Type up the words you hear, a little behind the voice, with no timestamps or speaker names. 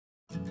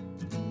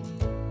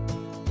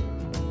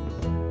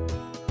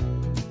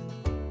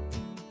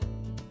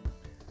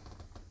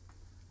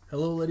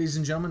Hello, ladies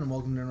and gentlemen, and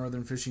welcome to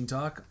Northern Fishing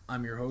Talk.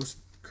 I'm your host,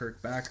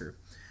 Kirk Backer.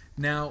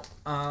 Now,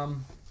 I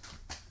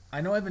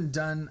know I haven't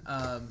done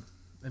a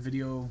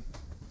video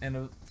in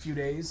a few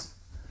days.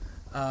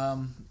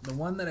 The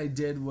one that I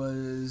did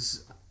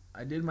was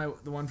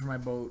the one for my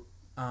boat.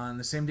 On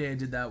the same day I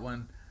did that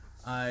one,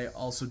 I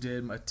also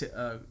did my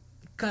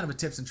kind of a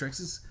tips and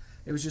tricks.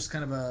 It was just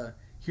kind of a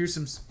here's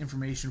some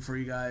information for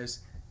you guys.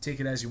 Take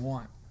it as you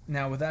want.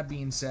 Now, with that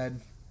being said,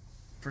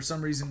 for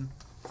some reason,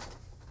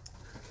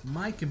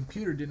 my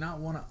computer did not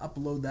want to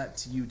upload that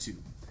to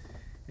YouTube.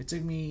 It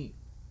took me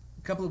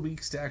a couple of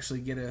weeks to actually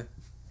get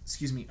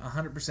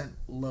 100%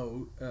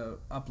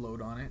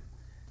 upload on it,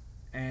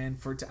 and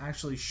for it to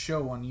actually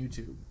show on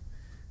YouTube.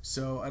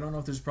 So I don't know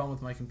if there's a problem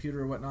with my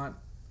computer or whatnot.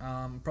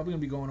 Probably gonna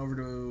be going over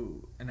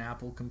to an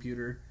Apple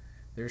computer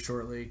there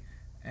shortly,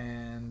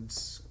 and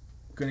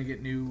gonna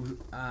get new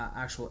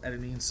actual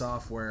editing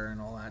software and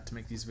all that to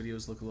make these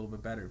videos look a little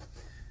bit better.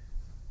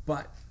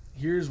 But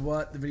here's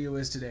what the video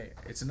is today.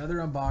 It's another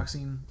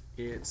unboxing.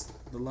 It's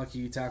the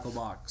Lucky Tackle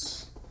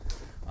Box.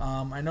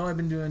 I know I've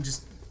been doing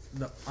just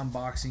the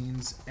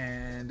unboxings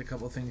and a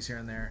couple of things here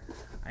and there.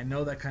 I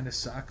know that kind of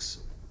sucks.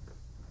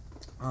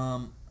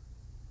 I've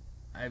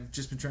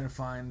just been trying to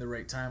find the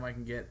right time I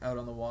can get out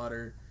on the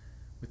water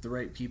with the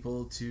right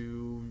people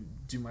to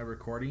do my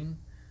recording.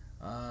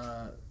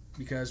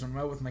 Because when I'm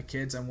out with my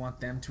kids, I want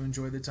them to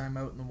enjoy the time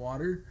out in the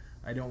water.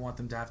 I don't want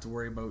them to have to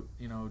worry about,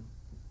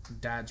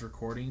 dad's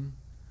recording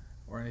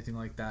or anything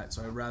like that.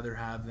 So I'd rather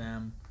have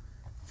them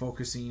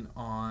focusing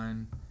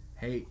on,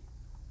 hey,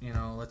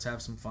 let's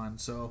have some fun.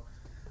 So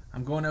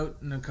I'm going out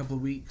in a couple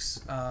of weeks.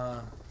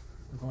 I'm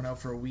going out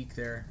for a week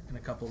there in a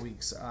couple of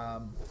weeks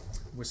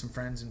with some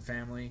friends and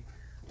family.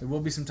 There will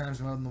be some times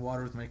I'm out in the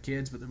water with my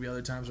kids, but there'll be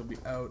other times I'll be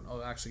out.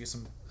 I'll actually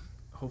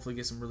hopefully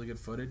get some really good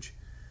footage,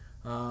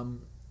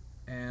 and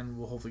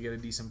we'll hopefully get a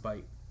decent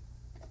bite.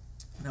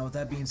 Now, with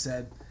that being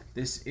said,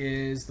 this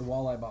is the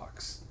walleye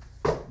box.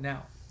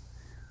 Now,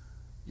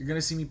 you're going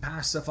to see me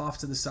pass stuff off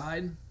to the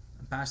side.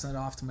 I'm passing that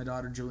off to my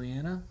daughter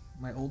Juliana,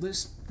 my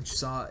oldest, which you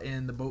saw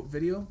in the boat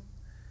video.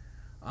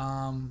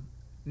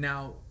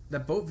 Now,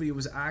 that boat video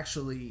was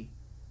actually,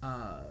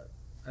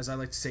 as I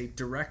like to say,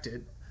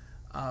 directed.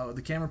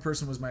 The camera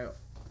person was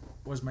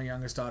my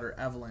youngest daughter,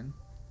 Evelyn,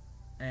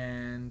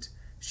 and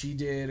she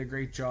did a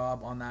great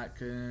job on that,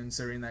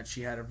 considering that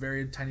she had a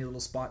very tiny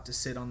little spot to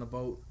sit on the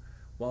boat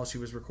while she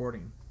was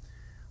recording.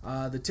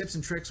 The tips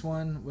and tricks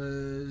one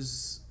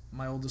was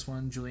my oldest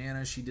one,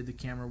 Juliana. She did the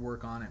camera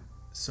work on it.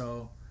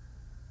 So,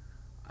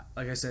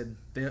 like I said,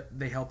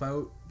 they help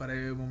out, but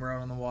when we're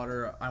out on the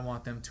water, I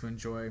want them to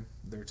enjoy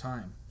their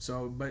time.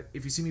 So, but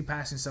if you see me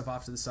passing stuff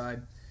off to the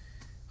side,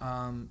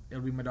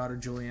 it'll be my daughter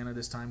Juliana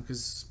this time,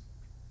 because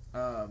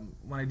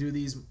when I do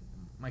these,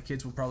 my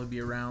kids will probably be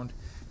around,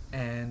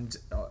 and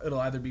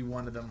it'll either be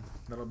one of them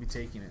that'll be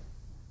taking it.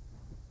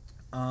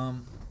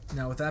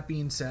 Now, with that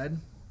being said,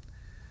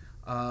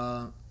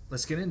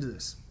 let's get into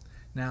this.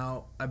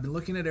 Now, I've been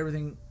looking at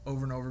everything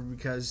over and over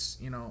because,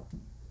 I'm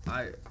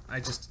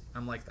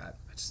like that.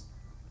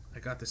 I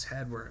got this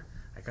head where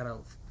I gotta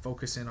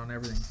focus in on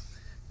everything.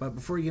 But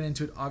before you get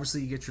into it, obviously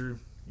you get your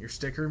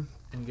sticker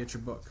and you get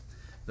your book.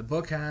 The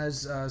book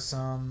has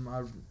some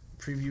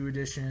preview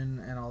edition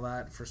and all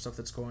that for stuff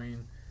that's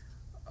going,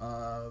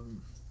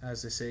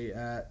 as they say,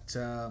 at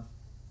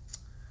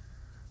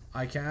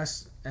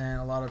ICAST,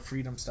 and a lot of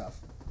freedom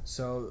stuff.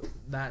 So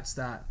that's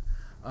that.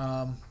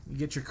 You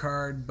get your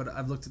card, but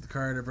I've looked at the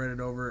card, I've read it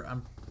over.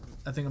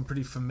 I think I'm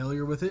pretty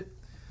familiar with it.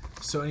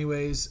 So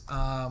anyways,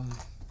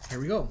 here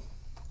we go.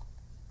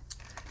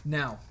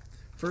 Now,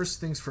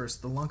 first things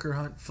first, the Lunker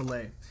Hunt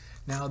Fillet.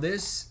 Now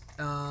this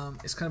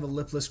is kind of a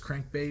lipless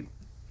crankbait.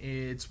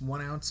 It's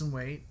 1 ounce in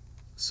weight,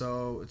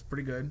 so it's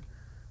pretty good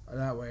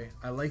that way.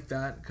 I like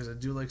that because I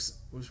do like,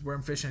 where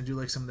I'm fishing, I do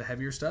like some of the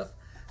heavier stuff,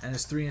 and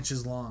it's 3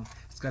 inches long.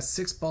 It's got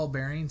 6 ball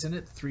bearings in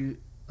it.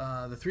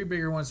 The 3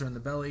 bigger ones are in the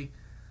belly.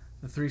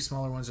 The 3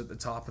 smaller ones are at the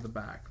top of the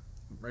back,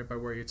 right by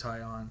where you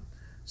tie on.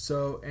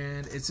 So,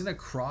 and it's in a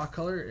craw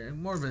color,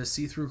 more of a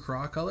see-through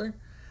craw color.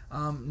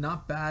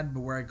 Not bad,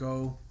 but where I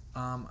go,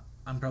 I'm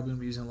probably going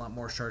to be using a lot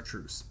more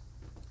chartreuse.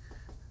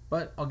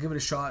 But I'll give it a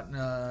shot in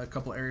a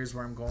couple areas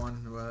where I'm going,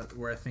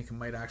 where I think it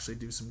might actually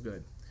do some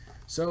good.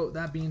 So,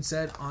 that being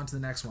said, on to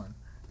the next one.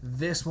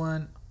 This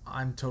one,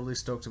 I'm totally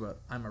stoked about.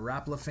 I'm a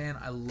Rapala fan.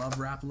 I love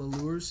Rapala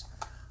lures.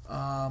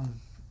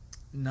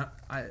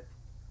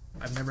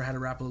 I've never had a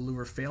Rapala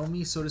lure fail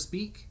me, so to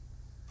speak.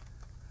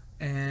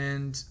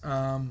 And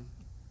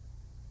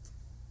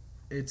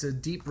it's a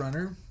deep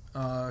runner,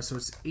 so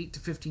it's 8 to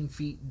 15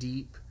 feet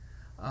deep.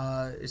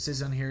 It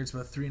says on here it's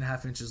about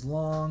 3.5 inches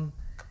long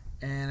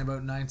and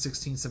about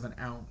 9/16 of an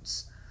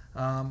ounce.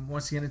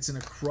 Once again, it's in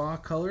a craw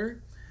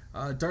color,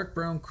 dark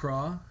brown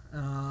craw,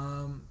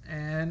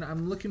 and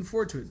I'm looking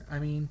forward to it. I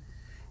mean,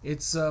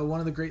 it's one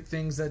of the great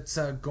things that's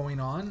going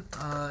on,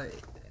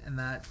 and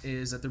that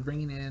is that they're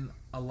bringing in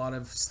a lot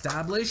of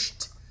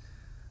established,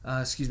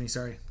 excuse me,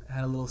 sorry, I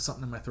had a little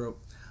something in my throat,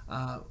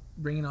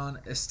 bringing on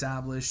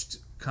established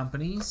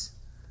companies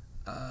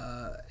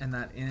and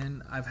that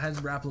in. I've had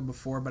Rapala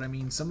before, but I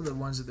mean, some of the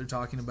ones that they're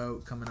talking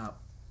about coming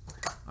up,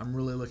 I'm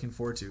really looking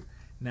forward to.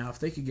 Now, if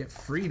they could get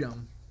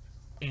Freedom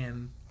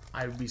in,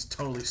 I would be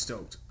totally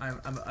stoked.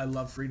 I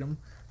love Freedom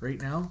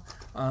right now,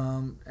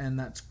 and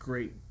that's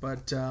great.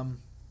 But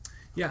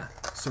yeah,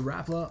 so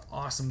Rapala,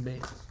 awesome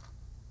bait.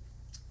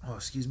 Oh,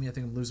 excuse me, I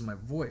think I'm losing my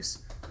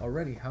voice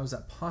already. How is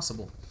that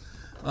possible?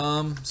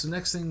 So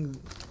next thing,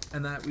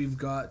 and that we've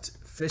got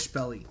Fish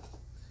Belly.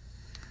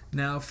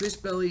 Now, Fish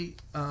Belly,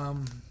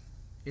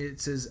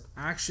 it says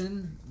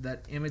action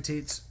that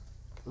imitates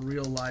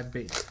real live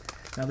bait.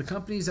 Now, the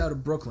company's out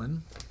of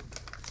Brooklyn.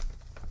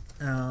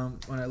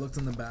 When I looked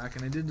on the back,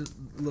 and I did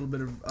a little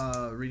bit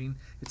of reading,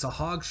 it's a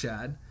hog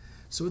shad.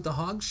 So with the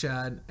hog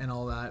shad and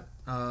all that,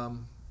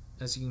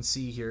 as you can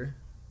see here,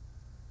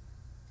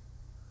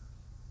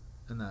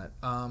 and that,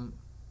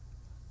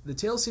 the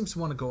tail seems to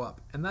want to go up,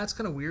 and that's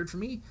kind of weird for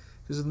me,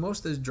 because with most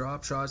of those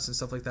drop shots and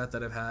stuff like that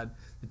that I've had,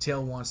 the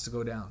tail wants to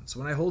go down. So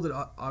when I hold it,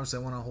 obviously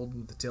I want to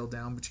hold the tail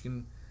down, but you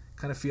can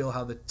kind of feel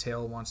how the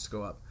tail wants to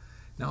go up.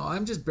 Now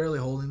I'm just barely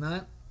holding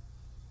that,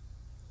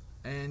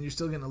 and you're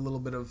still getting a little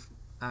bit of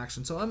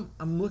action. So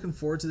I'm looking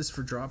forward to this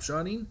for drop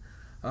shotting.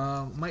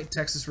 Might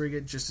Texas rig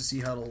it just to see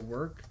how it'll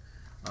work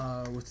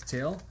with the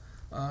tail.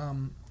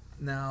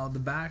 Now the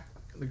back,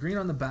 the green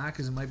on the back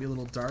is, it might be a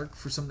little dark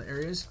for some of the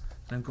areas,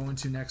 and I'm going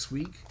to next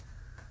week.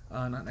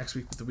 Not next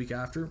week, but the week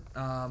after.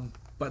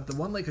 But the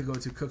one lake I go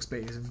to, Cook's Bay,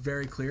 is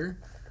very clear.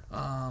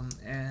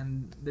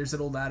 And there's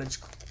that old adage,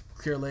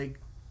 clear lake,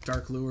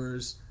 dark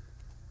lures,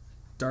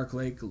 dark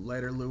lake,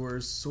 lighter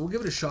lures. So we'll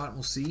give it a shot and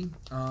we'll see.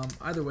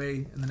 Either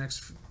way, in the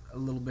next a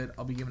little bit,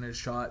 I'll be giving it a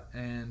shot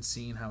and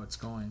seeing how it's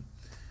going.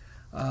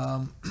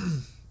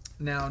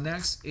 Now,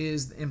 next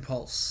is the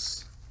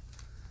Impulse.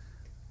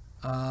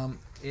 It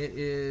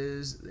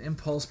is the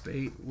Impulse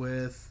bait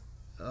with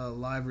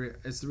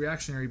it's the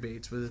reactionary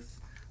baits with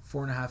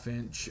 4.5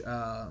 inch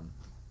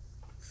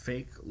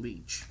fake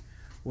leech.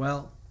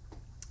 Well,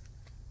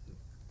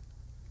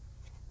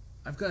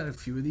 I've got a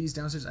few of these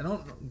downstairs. I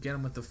don't get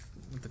them with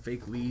the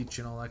fake leech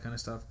and all that kind of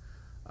stuff,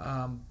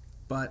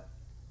 but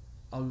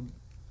I'll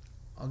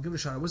give it a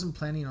shot. I wasn't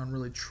planning on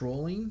really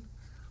trolling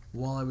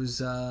while I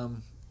was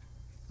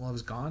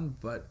gone,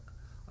 but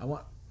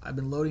I've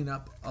been loading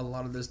up a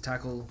lot of this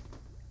tackle,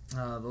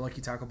 the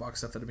Lucky Tackle Box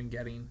stuff that I've been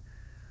getting,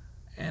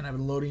 and I've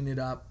been loading it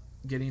up,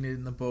 getting it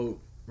in the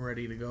boat,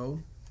 ready to go.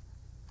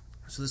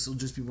 So this will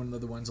just be one of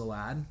the ones I'll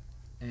add,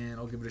 and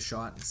I'll give it a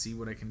shot and see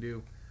what I can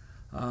do.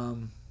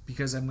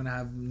 Because I'm going to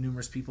have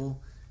numerous people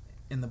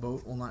in the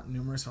boat. Well, not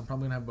numerous, but I'm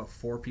probably going to have about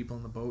 4 people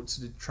in the boat.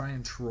 So to try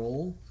and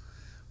troll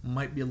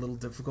might be a little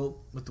difficult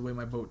with the way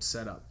my boat's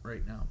set up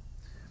right now.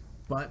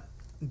 But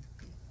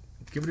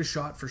give it a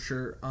shot for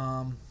sure.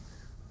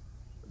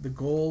 The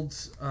gold,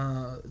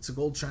 it's a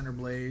gold shiner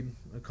blade,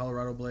 a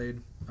Colorado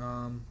blade.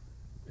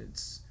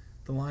 It's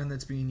the line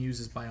that's being used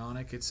is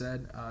Bionic, it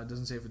said. It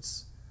doesn't say if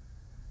it's,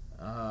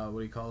 what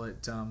do you call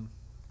it?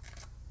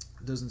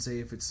 It doesn't say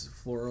if it's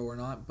fluoro or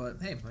not, but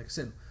hey, like I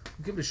said,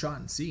 we'll give it a shot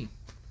and see.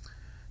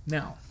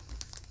 Now,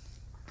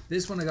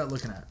 this one I got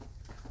looking at,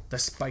 the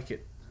Spike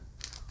It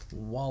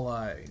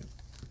Walleye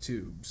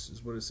Tubes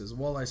is what it says,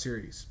 Walleye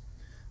Series,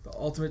 the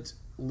Ultimate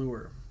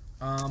Lure.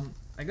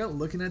 I got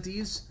looking at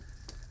these.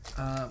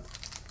 I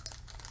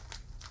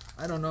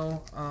don't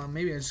know,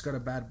 maybe I just got a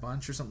bad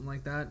bunch or something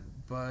like that,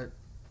 but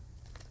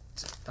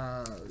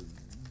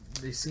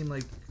they seem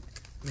like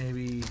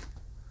maybe,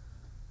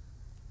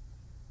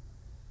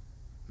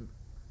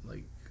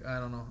 like, I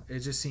don't know, it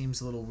just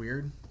seems a little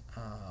weird.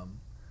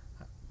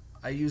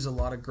 I use a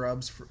lot of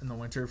grubs in the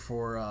winter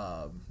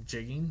for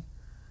jigging.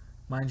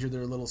 Mind you,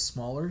 they're a little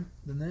smaller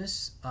than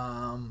this,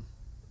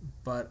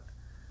 but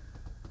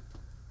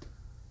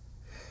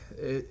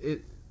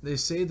they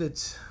say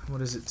that,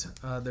 what is it?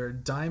 They're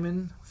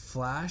Diamond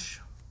Flash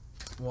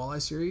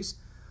Walleye Series.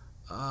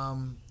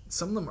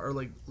 Some of them are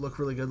look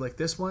really good. Like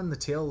this one, the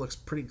tail looks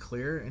pretty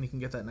clear, and you can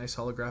get that nice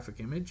holographic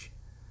image,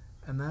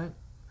 and that.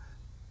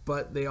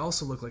 But they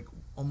also look like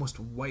almost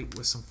white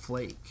with some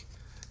flake.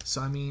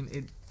 So I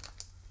mean,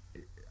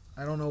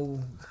 I don't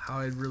know how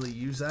I'd really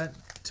use that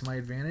to my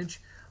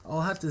advantage.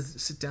 I'll have to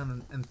sit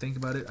down and think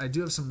about it. I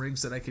do have some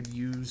rigs that I could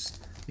use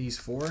these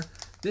for.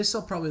 This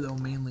I'll probably though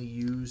mainly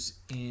use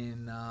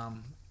in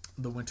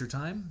the winter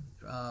time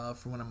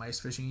for when I'm ice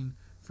fishing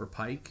for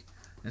pike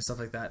and stuff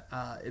like that.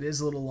 It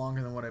is a little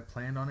longer than what I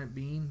planned on it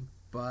being,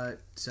 but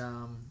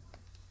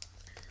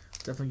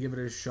definitely give it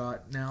a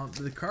shot. Now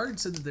the card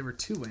said that they were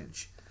 2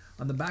 inch.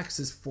 On the back it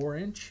says 4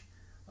 inch.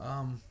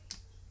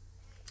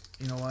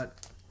 You know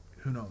what?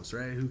 Who knows,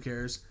 right? Who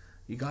cares?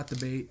 You got the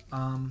bait.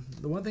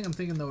 The one thing I'm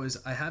thinking though is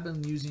I have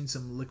been using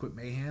some Liquid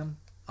Mayhem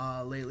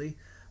lately.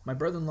 My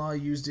brother-in-law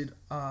used it,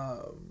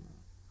 what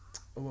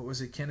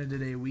was it, Canada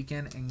Day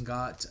weekend, and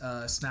got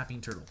snapping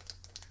turtle.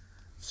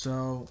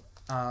 So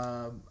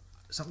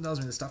something tells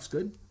me the stuff's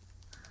good.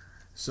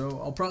 So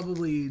I'll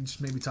probably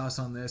just maybe toss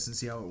on this and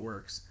see how it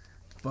works.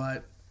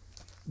 But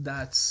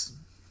that's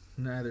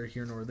neither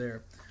here nor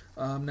there.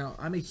 Now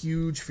I'm a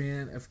huge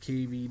fan of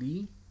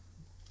KVD.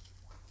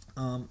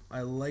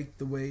 I like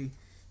the way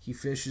he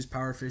fishes,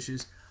 power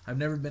fishes. I've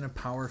never been a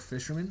power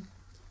fisherman,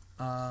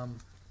 but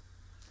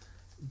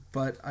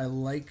I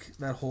like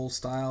that whole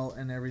style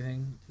and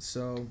everything,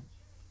 so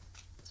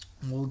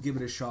we'll give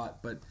it a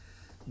shot. But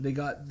they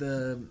got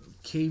the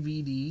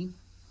KVD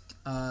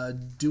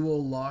duo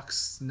lock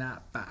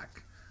snapback.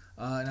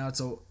 Now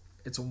it's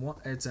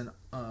an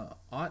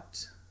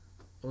aught.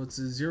 Well, it's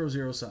a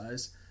 00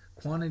 size,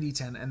 quantity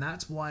 10, and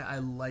that's why I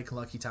like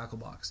Lucky Tackle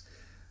Box.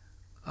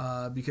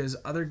 Because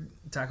other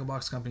tackle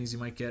box companies, you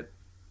might get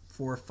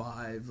 4 or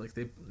 5, like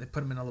they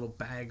put them in a little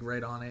bag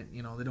right on it.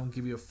 You know, they don't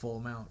give you a full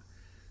amount.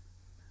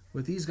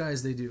 With these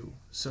guys, they do.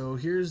 So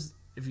here's,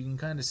 if you can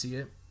kind of see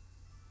it,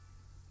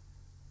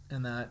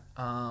 and that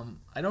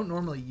I don't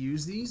normally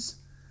use these,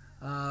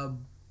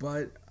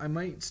 but I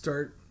might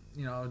start,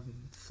 you know,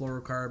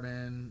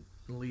 fluorocarbon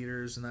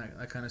liters and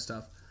that kind of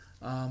stuff.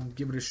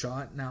 Give it a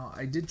shot. Now,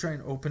 I did try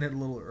and open it a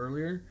little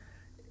earlier.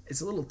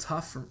 It's a little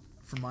tough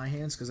for my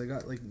hands because I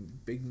got like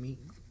big meat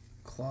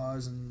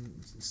claws and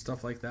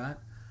stuff like that.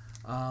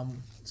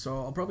 So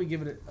I'll probably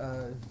give it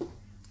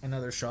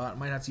another shot. I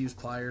might have to use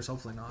pliers,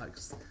 hopefully not,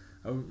 because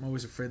I'm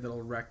always afraid that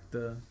I'll wreck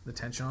the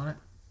tension on it.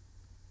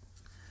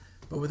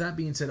 But with that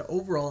being said,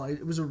 overall,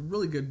 it was a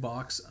really good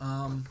box.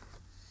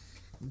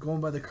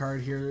 Going by the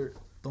card here,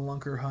 the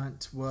lunker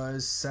hunt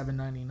was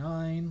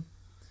 $7.99.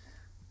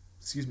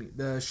 Excuse me,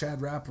 the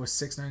shad wrap was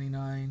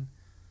 $6.99.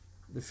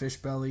 The fish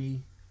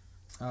belly,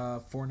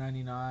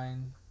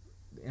 $4.99.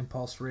 The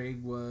impulse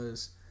rig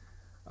was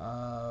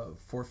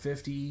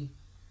 $4.50.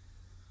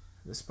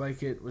 The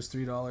spike it was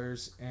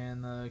 $3,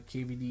 and the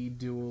KVD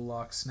dual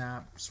lock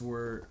snaps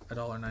were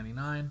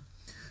 $1.99.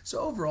 So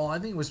overall, I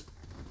think it was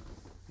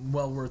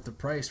well worth the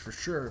price for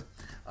sure.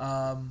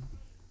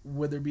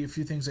 Would there be a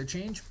few things I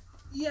change?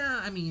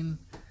 Yeah, I mean,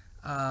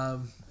 a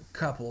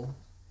couple.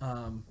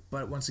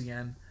 But once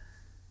again,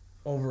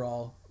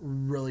 overall,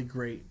 really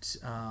great.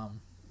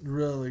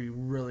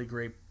 Really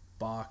great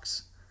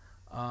box.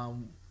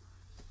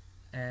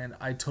 And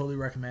I totally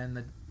recommend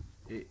that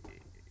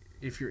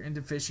if you're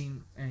into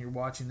fishing and you're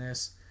watching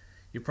this,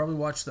 you probably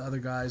watch the other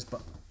guys,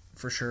 but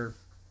for sure.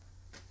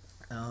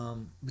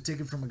 But take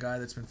it from a guy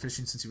that's been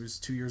fishing since he was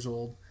 2 years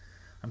old.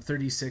 I'm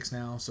 36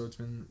 now, so it's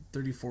been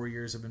 34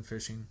 years I've been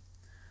fishing.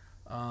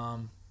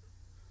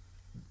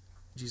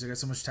 Geez, I got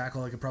so much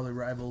tackle I could probably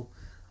rival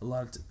a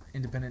lot of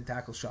independent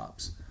tackle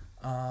shops.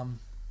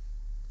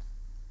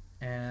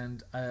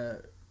 And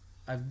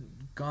I've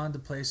gone to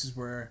places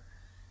where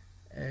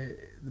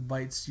the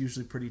bite's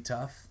usually pretty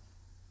tough,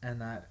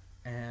 and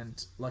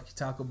Lucky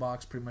Tackle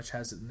Box pretty much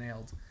has it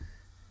nailed.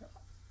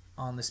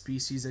 On the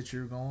species that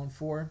you're going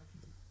for,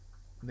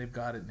 they've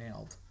got it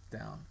nailed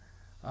down.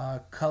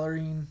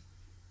 Coloring,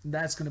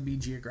 that's going to be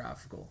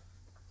geographical,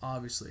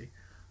 obviously.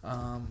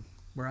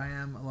 Where I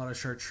am, a lot of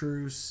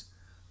chartreuse.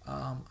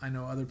 I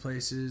know other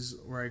places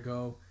where I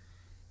go,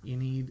 you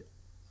need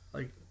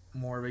like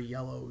more of a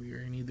yellow, or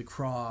you need the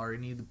craw, or you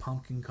need the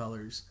pumpkin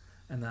colors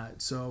and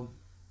that. So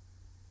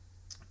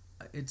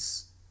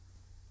it's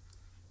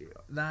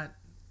that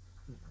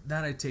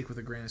I take with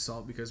a grain of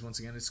salt, because once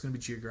again, it's going to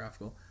be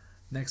geographical.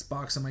 Next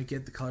box I might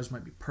get, the colors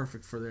might be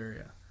perfect for the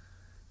area,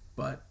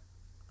 but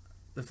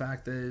the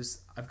fact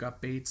is I've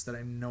got baits that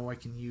I know I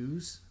can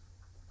use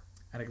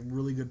at a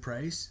really good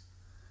price.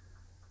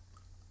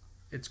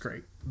 It's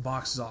great. The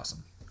box is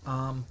awesome.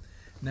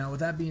 Now with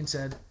that being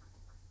said,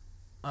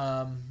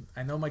 I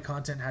know my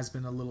content has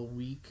been a little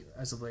weak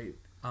as of late.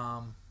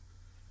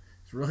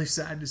 It's really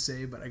sad to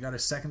say, but I got a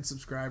second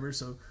subscriber,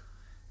 so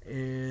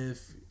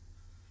if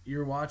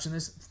you're watching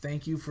this,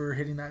 thank you for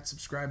hitting that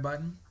subscribe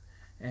button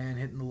and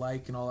hitting the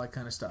like and all that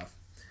kind of stuff.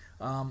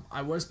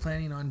 I was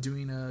planning on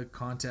doing a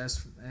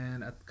contest,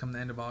 and come the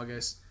end of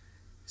August,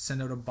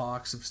 send out a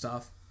box of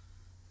stuff.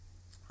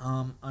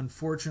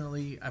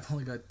 Unfortunately, I've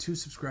only got 2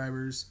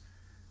 subscribers.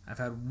 I've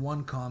had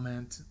 1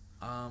 comment.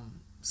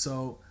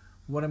 So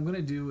what I'm going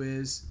to do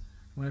is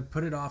I'm going to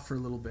put it off for a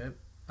little bit.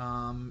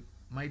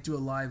 Might do a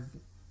live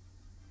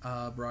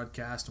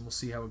broadcast, and we'll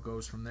see how it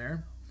goes from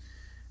there.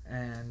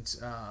 And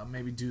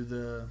maybe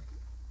do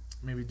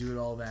it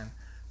all then.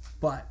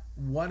 But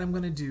what I'm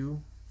going to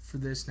do for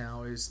this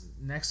now is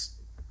next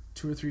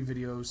 2 or 3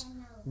 videos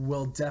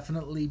will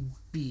definitely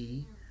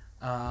be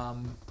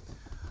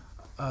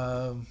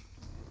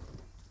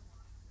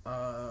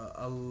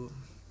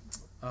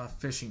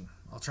fishing.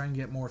 I'll try and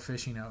get more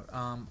fishing out.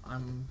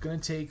 I'm gonna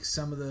take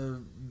some of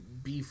the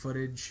bee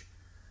footage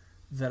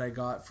that I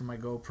got from my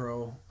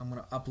GoPro. I'm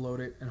gonna upload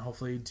it and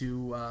hopefully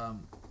do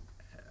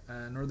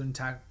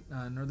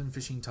Northern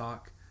Fishing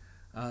Talk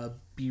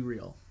bee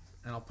reel,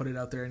 and I'll put it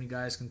out there, and you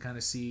guys can kind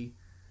of see,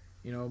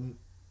 you know,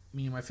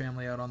 me and my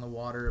family out on the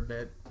water a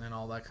bit and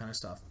all that kind of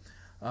stuff.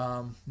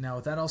 Now,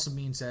 with that also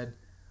being said,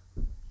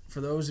 for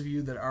those of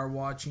you that are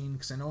watching,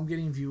 because I know I'm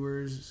getting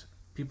viewers,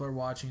 people are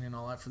watching and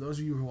all that, for those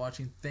of you who are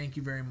watching, thank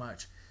you very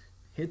much.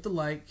 Hit the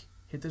like,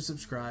 hit the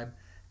subscribe,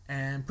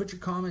 and put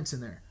your comments in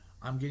there.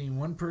 I'm getting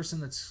 1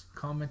 person that's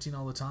commenting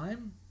all the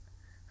time,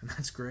 and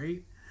that's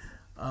great.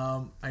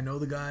 I know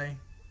the guy.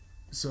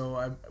 so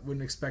I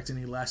wouldn't expect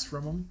any less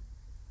from him.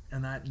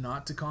 And that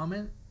not to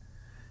comment.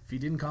 If he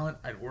didn't comment,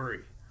 I'd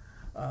worry.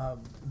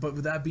 But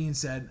with that being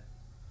said,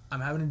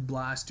 I'm having a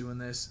blast doing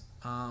this.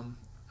 I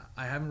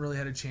haven't really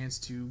had a chance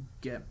to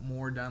get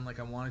more done like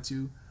I wanted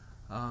to.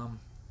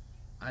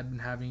 I've been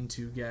having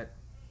to get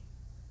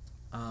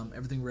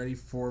everything ready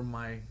for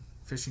my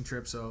fishing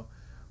trip. So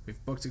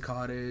we've booked a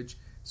cottage.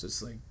 So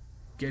it's like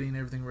getting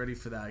everything ready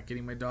for that.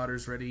 Getting my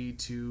daughters ready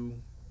to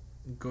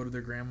go to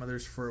their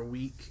grandmother's for a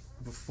week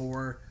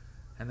before,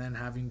 and then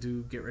having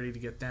to get ready to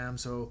get them.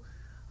 So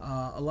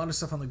a lot of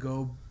stuff on the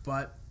go,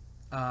 but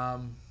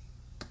I'm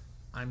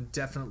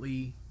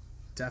definitely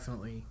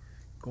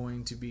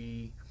going to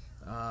be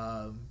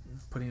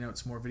putting out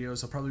some more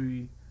videos. I'll probably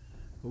be,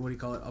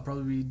 I'll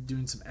probably be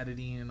doing some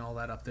editing and all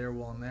that up there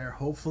while I'm there.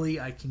 Hopefully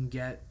I can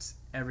get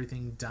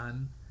everything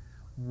done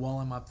while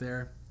I'm up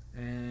there.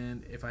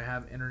 And if I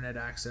have internet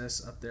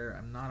access up there,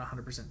 I'm not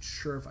 100%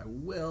 sure if I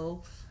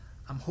will.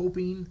 I'm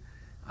hoping,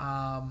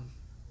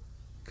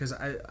 because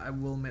I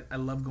will admit I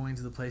love going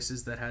to the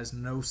places that has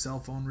no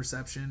cell phone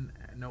reception,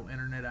 no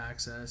internet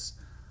access.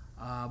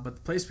 But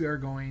the place we are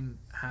going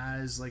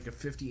has like a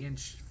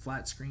 50-inch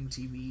flat screen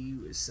TV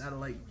with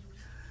satellite.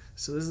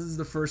 So this is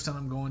the first time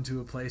I'm going to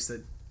a place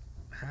that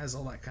has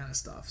all that kind of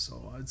stuff.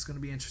 So it's going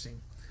to be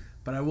interesting.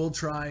 But I will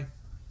try,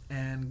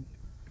 and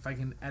if I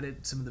can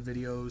edit some of the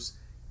videos,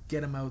 get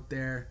them out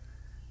there,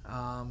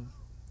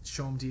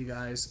 show them to you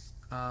guys,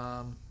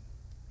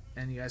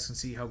 and you guys can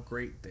see how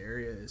great the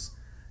area is.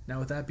 Now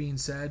with that being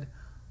said,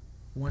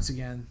 once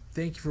again,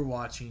 thank you for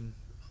watching,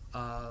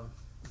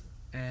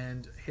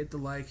 and hit the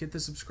like, hit the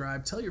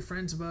subscribe, tell your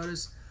friends about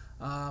us.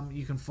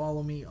 You can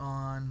follow me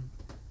on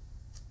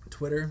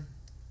Twitter,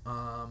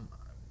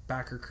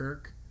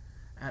 BackerKirk,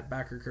 at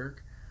BackerKirk.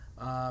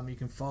 You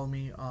can follow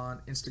me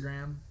on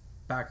Instagram,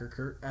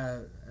 BackerKirk,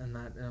 and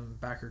that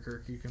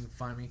BackerKirk. You can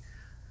find me.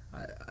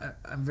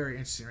 I'm very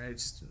interesting, right?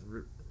 Just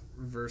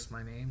reverse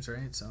my names,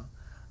 right? So,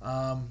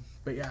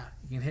 but yeah,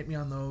 you can hit me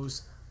on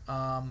those.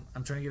 I'm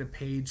trying to get a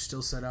page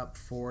still set up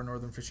for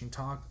Northern Fishing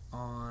Talk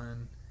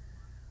on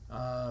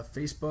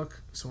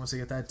Facebook. So once I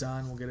get that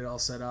done, we'll get it all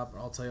set up.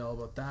 I'll tell you all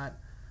about that.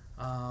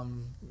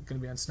 Going to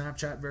be on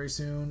Snapchat very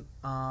soon,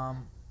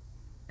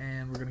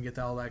 and we're going to get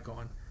all that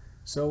going.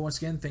 So once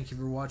again, thank you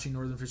for watching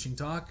Northern Fishing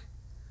Talk.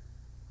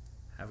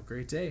 Have a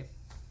great day.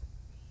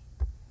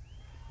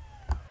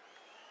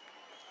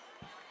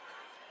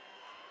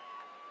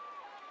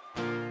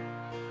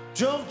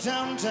 Drove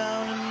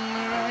downtown in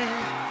the rain,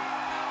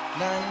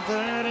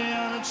 9:30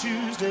 on a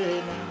Tuesday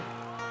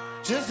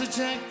night, just to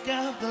check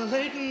out the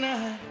late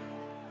night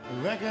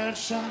record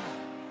shop.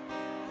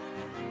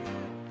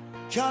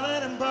 Call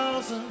it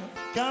impulsive,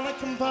 call it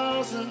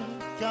compulsive,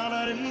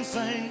 call it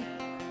insane,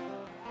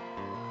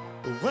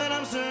 but when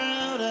I'm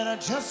surrounded I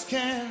just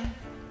can't.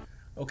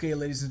 Okay,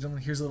 ladies and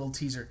gentlemen, here's a little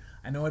teaser.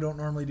 I know I don't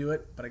normally do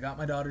it, but I got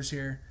my daughters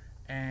here,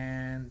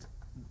 and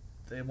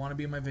they want to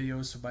be in my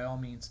videos, so by all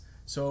means.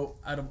 So,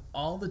 out of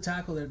all the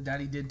tackle that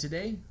Daddy did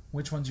today,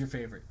 which one's your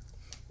favorite?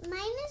 Mine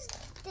is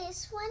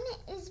this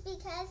one, is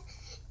because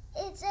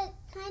it's a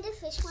kind of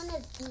fish one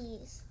of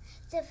these.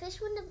 It's a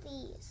fish one of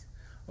these.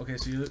 Okay,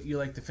 so you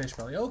like the fish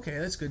belly. Okay,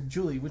 that's good.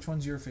 Julie, which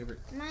one's your favorite?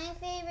 My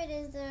favorite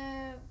is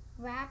the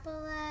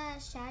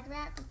Rapala Shad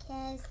Rap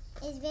because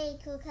it's very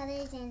cool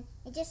colors and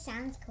it just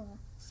sounds cool.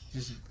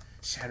 Just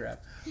Shad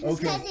Rap. It's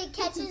Okay. because it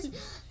catches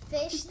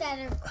fish that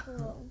are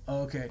cool.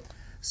 Okay,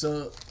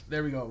 so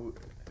there we go.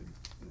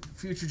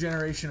 Future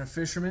generation of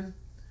fishermen,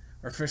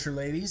 or fisher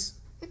ladies,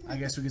 I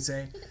guess we could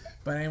say.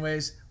 But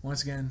anyways,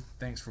 once again,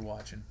 thanks for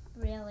watching.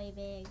 Really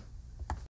big.